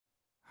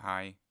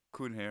Hi,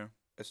 Koen here,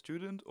 a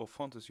student of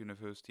Fontys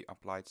University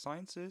Applied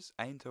Sciences,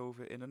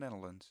 Eindhoven in the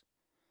Netherlands.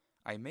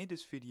 I made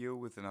this video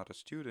with another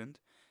student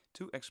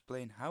to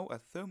explain how a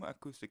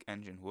thermoacoustic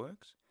engine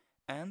works,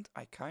 and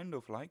I kind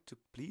of like to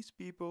please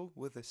people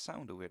with the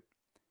sound of it.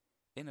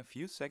 In a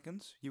few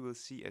seconds you will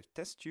see a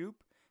test tube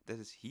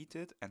that is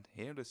heated and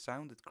hear the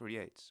sound it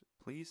creates.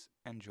 Please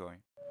enjoy.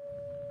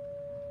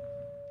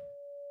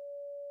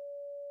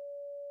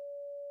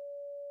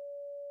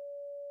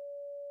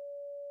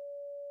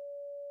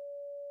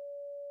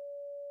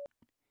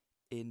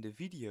 In the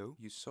video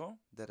you saw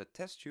that a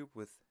test tube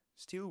with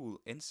steel wool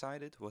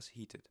inside it was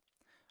heated.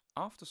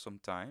 After some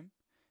time,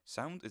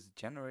 sound is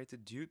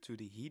generated due to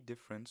the heat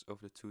difference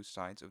of the two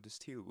sides of the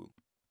steel wool.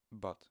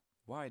 But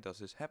why does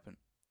this happen?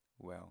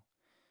 Well,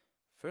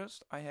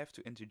 first I have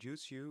to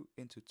introduce you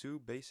into two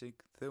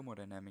basic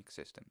thermodynamic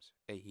systems,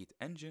 a heat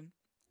engine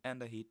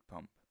and a heat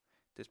pump.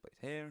 Displayed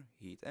here,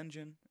 heat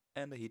engine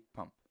and a heat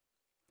pump.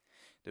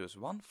 There is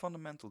one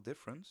fundamental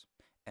difference,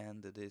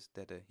 and it is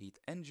that a heat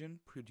engine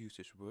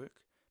produces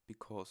work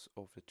because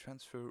of the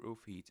transfer of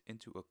heat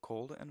into a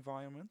colder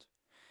environment.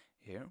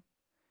 Here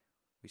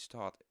we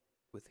start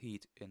with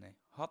heat in a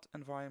hot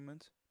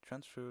environment,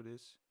 transfer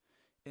this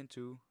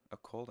into a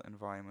cold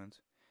environment,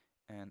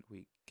 and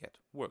we get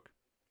work.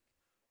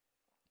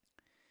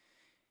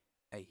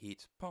 A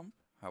heat pump,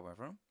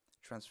 however,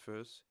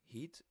 transfers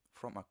heat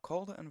from a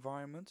colder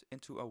environment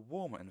into a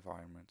warmer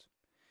environment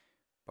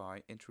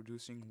by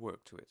introducing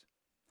work to it,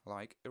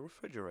 like a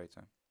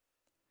refrigerator.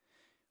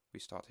 We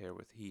start here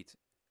with heat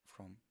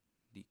from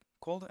the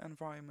colder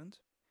environment.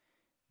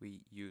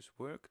 We use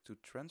work to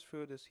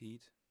transfer this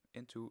heat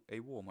into a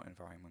warmer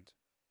environment.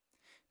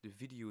 The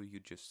video you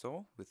just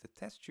saw with the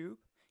test tube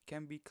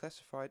can be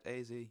classified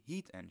as a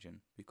heat engine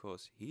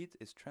because heat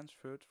is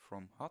transferred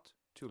from hot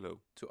to low.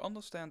 To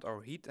understand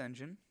our heat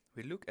engine,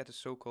 we look at the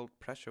so-called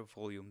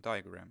pressure-volume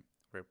diagram,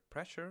 where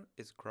pressure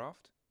is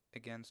graphed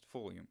against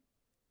volume.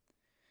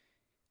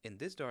 In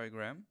this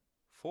diagram,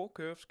 four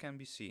curves can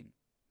be seen.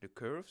 The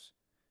curves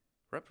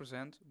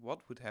represent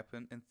what would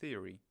happen in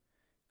theory.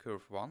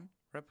 Curve 1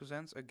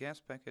 represents a gas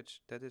package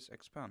that is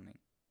expanding,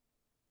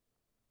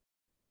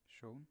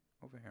 shown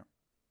over here.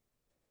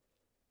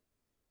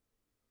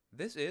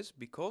 This is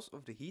because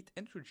of the heat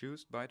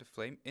introduced by the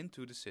flame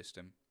into the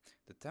system.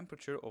 The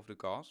temperature of the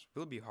gas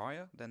will be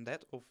higher than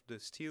that of the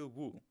steel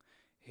wool.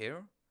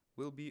 Here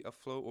will be a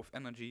flow of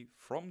energy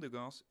from the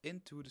gas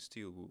into the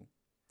steel wool.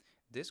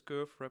 This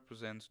curve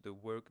represents the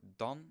work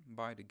done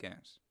by the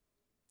gas.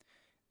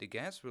 The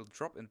gas will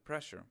drop in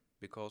pressure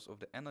because of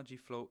the energy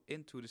flow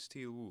into the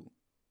steel wool.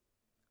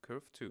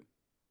 Curve 2.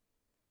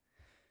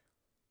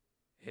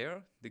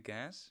 Here the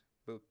gas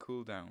will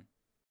cool down.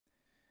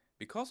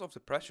 Because of the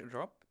pressure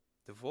drop,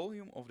 the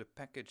volume of the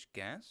packaged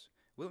gas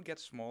will get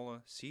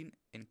smaller, seen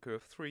in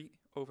curve 3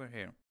 over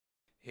here.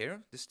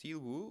 Here the steel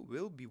wool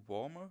will be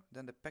warmer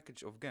than the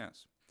package of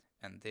gas,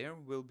 and there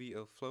will be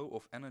a flow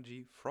of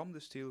energy from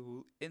the steel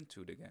wool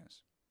into the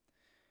gas.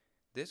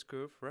 This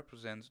curve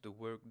represents the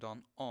work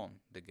done on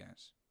the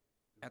gas.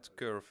 At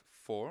curve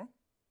 4,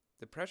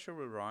 the pressure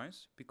will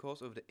rise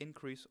because of the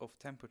increase of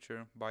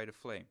temperature by the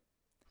flame.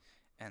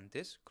 And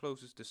this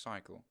closes the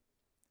cycle.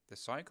 The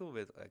cycle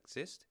will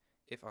exist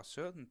if a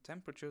certain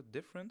temperature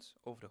difference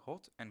of the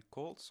hot and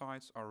cold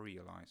sides are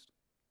realized.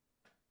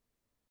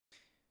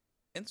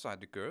 Inside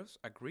the curves,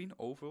 a green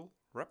oval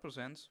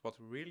represents what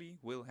really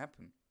will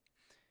happen.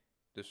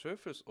 The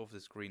surface of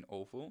this green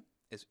oval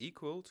is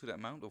equal to the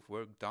amount of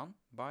work done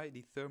by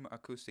the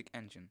thermoacoustic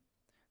engine.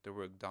 The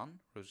work done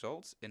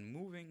results in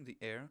moving the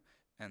air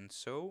and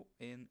so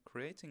in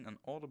creating an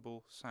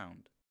audible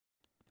sound.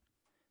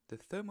 The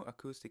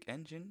thermoacoustic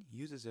engine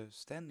uses a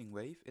standing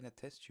wave in a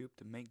test tube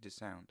to make the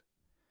sound.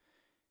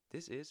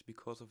 This is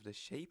because of the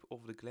shape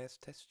of the glass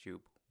test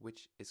tube,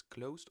 which is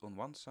closed on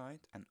one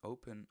side and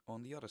open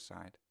on the other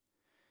side.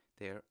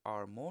 There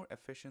are more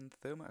efficient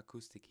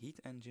thermoacoustic heat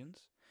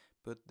engines,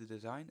 but the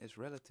design is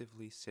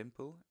relatively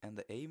simple and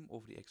the aim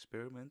of the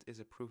experiment is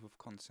a proof of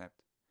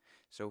concept.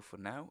 So for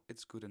now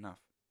it's good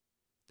enough.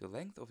 The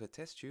length of the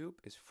test tube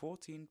is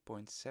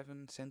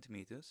 14.7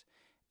 centimeters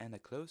and a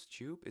closed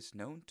tube is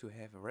known to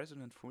have a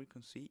resonant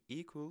frequency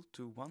equal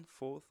to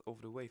 1/4 of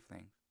the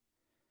wavelength.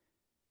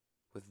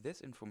 With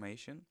this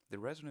information, the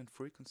resonant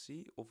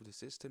frequency of the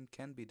system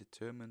can be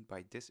determined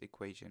by this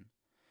equation.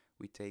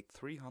 We take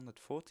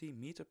 340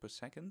 meters per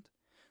second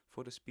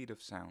for the speed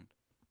of sound.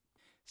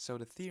 So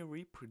the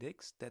theory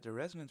predicts that the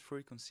resonant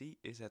frequency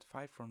is at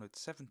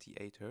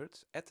 578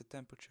 Hz at the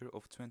temperature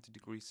of 20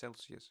 degrees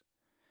Celsius.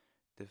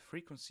 The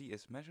frequency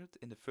is measured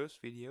in the first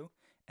video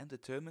and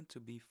determined to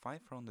be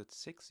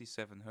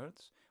 567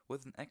 Hz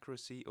with an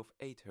accuracy of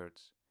 8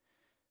 Hz.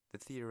 The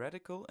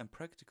theoretical and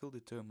practical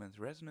determined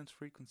resonance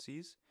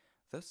frequencies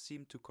thus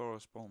seem to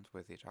correspond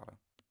with each other.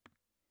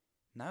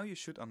 Now you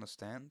should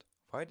understand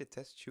why the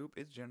test tube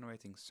is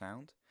generating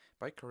sound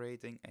by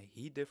creating a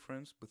heat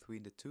difference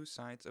between the two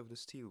sides of the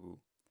steel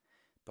wool.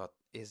 But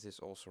is this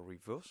also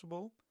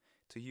reversible,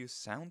 to use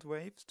sound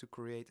waves to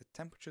create a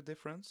temperature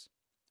difference?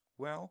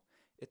 Well,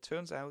 It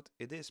turns out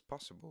it is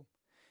possible.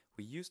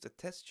 We used a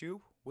test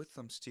tube with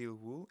some steel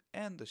wool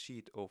and a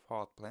sheet of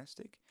hard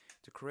plastic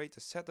to create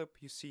the setup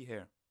you see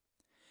here.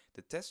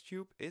 The test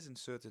tube is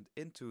inserted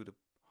into the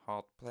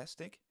hard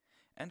plastic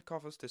and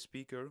covers the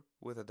speaker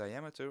with a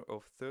diameter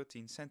of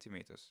 13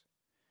 centimeters.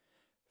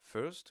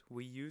 First,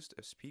 we used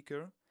a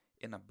speaker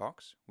in a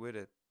box where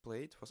the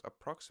plate was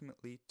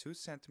approximately 2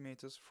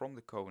 centimeters from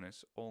the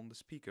cornice on the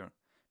speaker,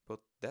 but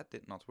that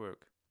did not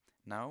work.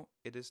 Now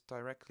it is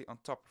directly on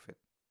top of it,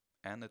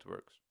 and it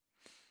works.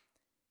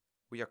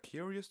 We are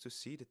curious to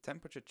see the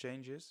temperature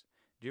changes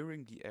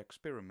during the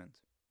experiment.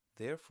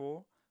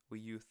 Therefore, we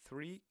use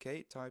 3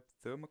 K-type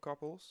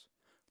thermocouples,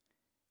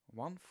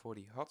 one for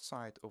the hot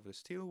side of the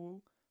steel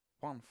wool,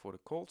 one for the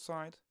cold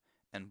side,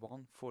 and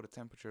one for the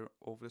temperature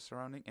of the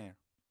surrounding air.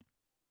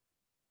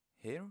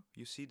 Here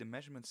you see the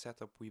measurement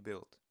setup we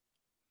built.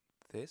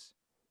 This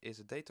is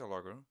a data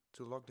logger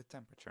to log the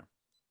temperature.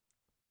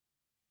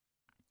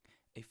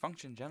 A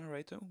function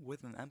generator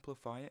with an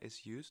amplifier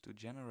is used to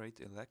generate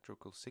the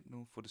electrical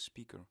signal for the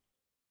speaker.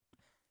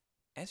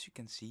 As you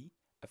can see,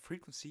 a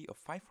frequency of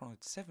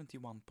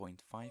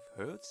 571.5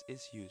 Hz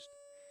is used.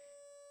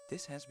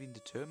 This has been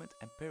determined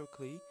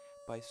empirically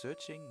by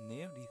searching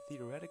near the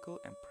theoretical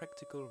and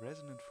practical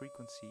resonant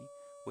frequency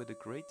where the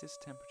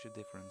greatest temperature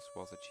difference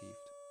was achieved.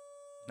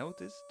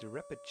 Notice the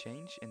rapid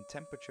change in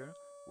temperature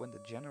when the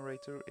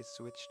generator is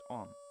switched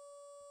on.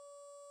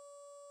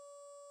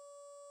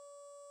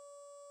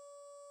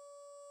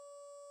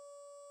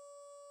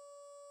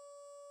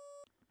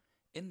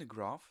 In the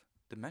graph,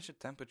 the measured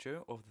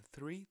temperature of the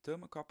 3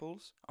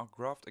 thermocouples are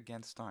graphed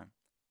against time.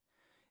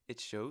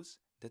 It shows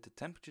that the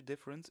temperature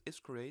difference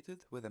is created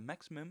with a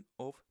maximum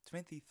of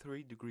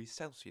 23 degrees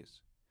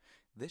Celsius.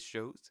 This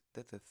shows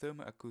that a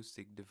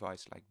thermoacoustic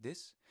device like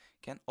this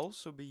can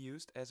also be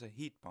used as a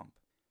heat pump.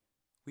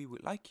 We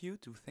would like you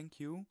to thank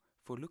you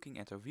for looking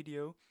at our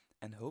video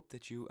and hope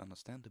that you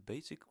understand the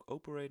basic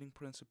operating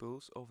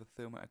principles of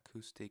a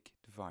thermoacoustic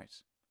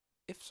device.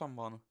 If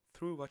someone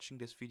through watching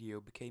this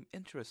video became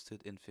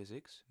interested in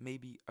physics,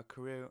 maybe a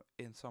career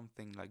in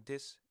something like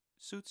this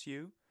suits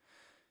you,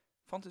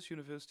 Fontys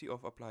University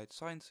of Applied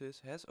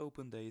Sciences has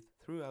open days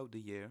throughout the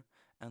year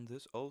and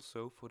thus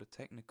also for the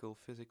technical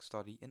physics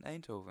study in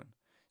Eindhoven.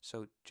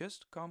 So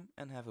just come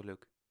and have a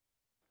look.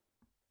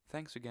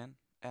 Thanks again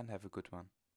and have a good one.